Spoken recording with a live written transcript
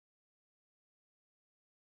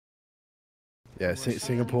Yeah,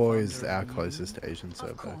 Singapore is our closest Asian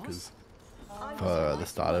server because for the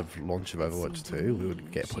start of launch of Overwatch 2, we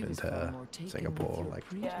would get put into Singapore like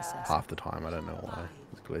half the time. I don't know why.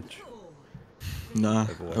 It's a glitch. Nah,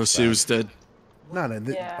 Overwatch OC was dead. No,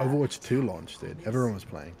 Overwatch 2 launched, dude. Everyone was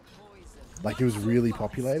playing. Like, it was really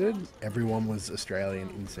populated. Everyone was Australian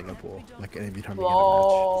in Singapore. Like, every time we get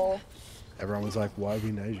a match, everyone was like, why are we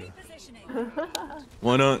in Asia?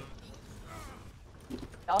 Why not?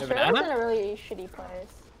 Australia was in a really shitty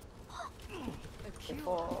place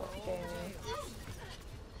before gaming.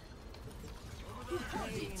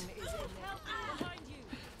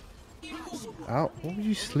 Ow, what would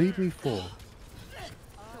you sleep me for?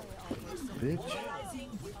 Bitch.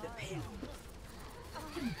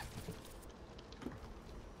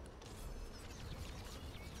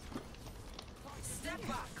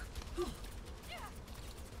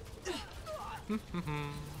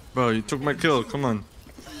 Bro, you took my kill, come on.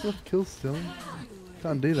 What kill still?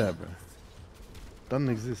 Can't do that, bro. Doesn't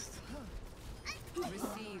exist.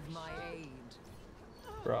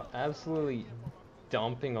 Bro, absolutely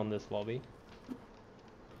dumping on this lobby.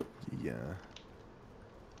 Yeah.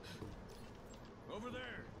 Over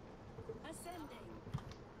there.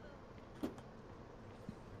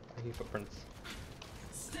 I hear footprints.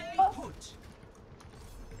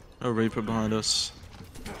 A Reaper behind us.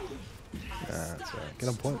 Yeah, that's right. Get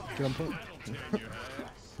on point. Get on point.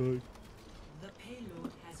 Sorry.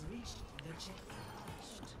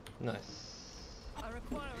 Nice. I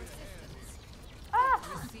require assistance.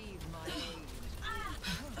 Receive my aid.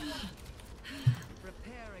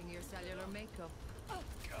 Repairing your cellular makeup.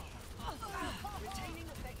 Retaining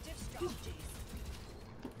effective strategies.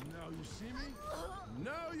 Now you see me?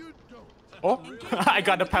 Now you don't. Oh, I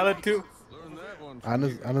got the pallet too. Learn that one.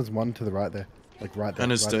 Anna's one to the right there. Like right there.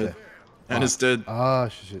 Anna's right dead. there. Anna's dead. Ah,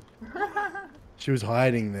 shit. She was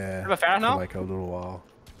hiding there Have a fan for now? like a little while.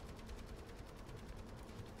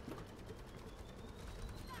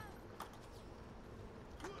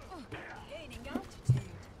 Gaining altitude.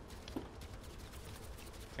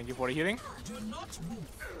 Thank you for the healing. Do not move.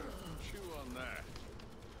 Chew on that.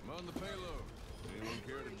 I'm on the payload. Anyone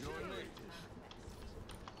care to join me?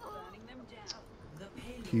 Burning them down. The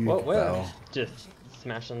payload. Cute What? Well, bell. just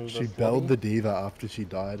smashing the She belled the D.va after she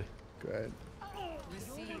died. Great.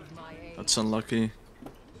 Receive my aid. That's unlucky.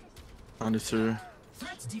 93.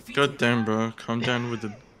 God damn, bro. Calm down with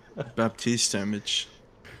the Baptiste damage.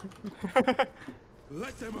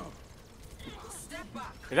 Let them up. Step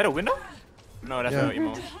back. Is that a window? No, that's Yeah. no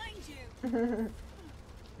emo. Behind you.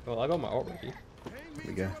 Well, I got my ult ready. Here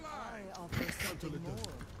we go. I offer something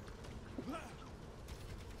more.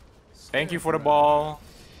 Thank you for the ball.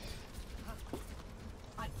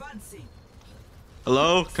 Advancing.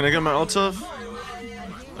 Hello? Can I get my ult off?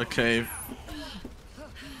 Okay.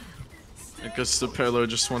 I guess the payload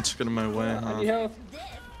just wants to get in my way, I need huh? help.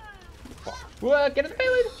 Fuck. Whoa, get in the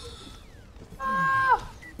payload!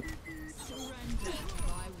 Surrender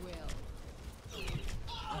by will.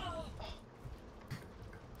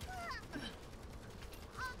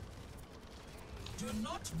 Do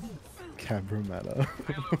not move. Camera matter.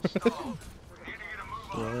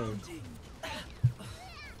 Whoa.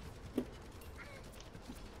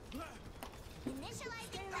 Misery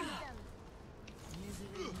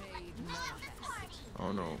made manifest.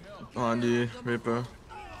 Oh no. Behind you, Reaper. Is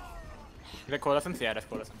that coalescence? Yeah, that's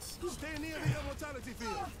coalescence. Stay near the immortality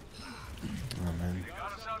field. Oh man.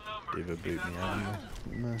 D.va beat me out.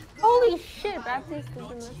 Nah. Holy shit, Baptiste is the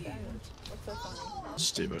most damage. What's so funny?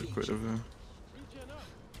 Steve out quit over.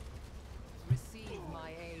 Receive my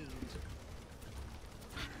aid.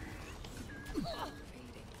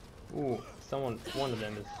 Ooh, one of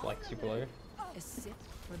them is like super low. A sip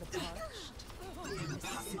for the parched. A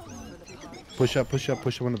sip for the parched. Push up, push up,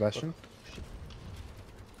 push up on the bastion.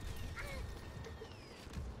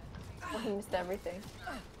 Oh, he missed everything.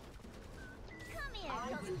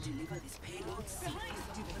 I will deliver this payload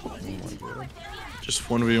safely. Just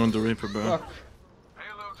 1v1 the Reaper, bro. Fuck.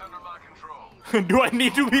 Payload's under my control. Do I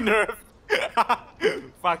need to be nerfed?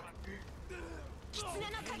 Fuck.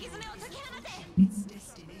 Its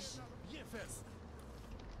destination.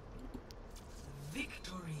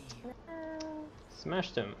 Victory.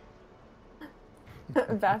 Smashed him.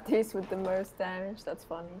 Baptiste with the most damage. That's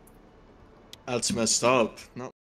funny. That's messed up. Not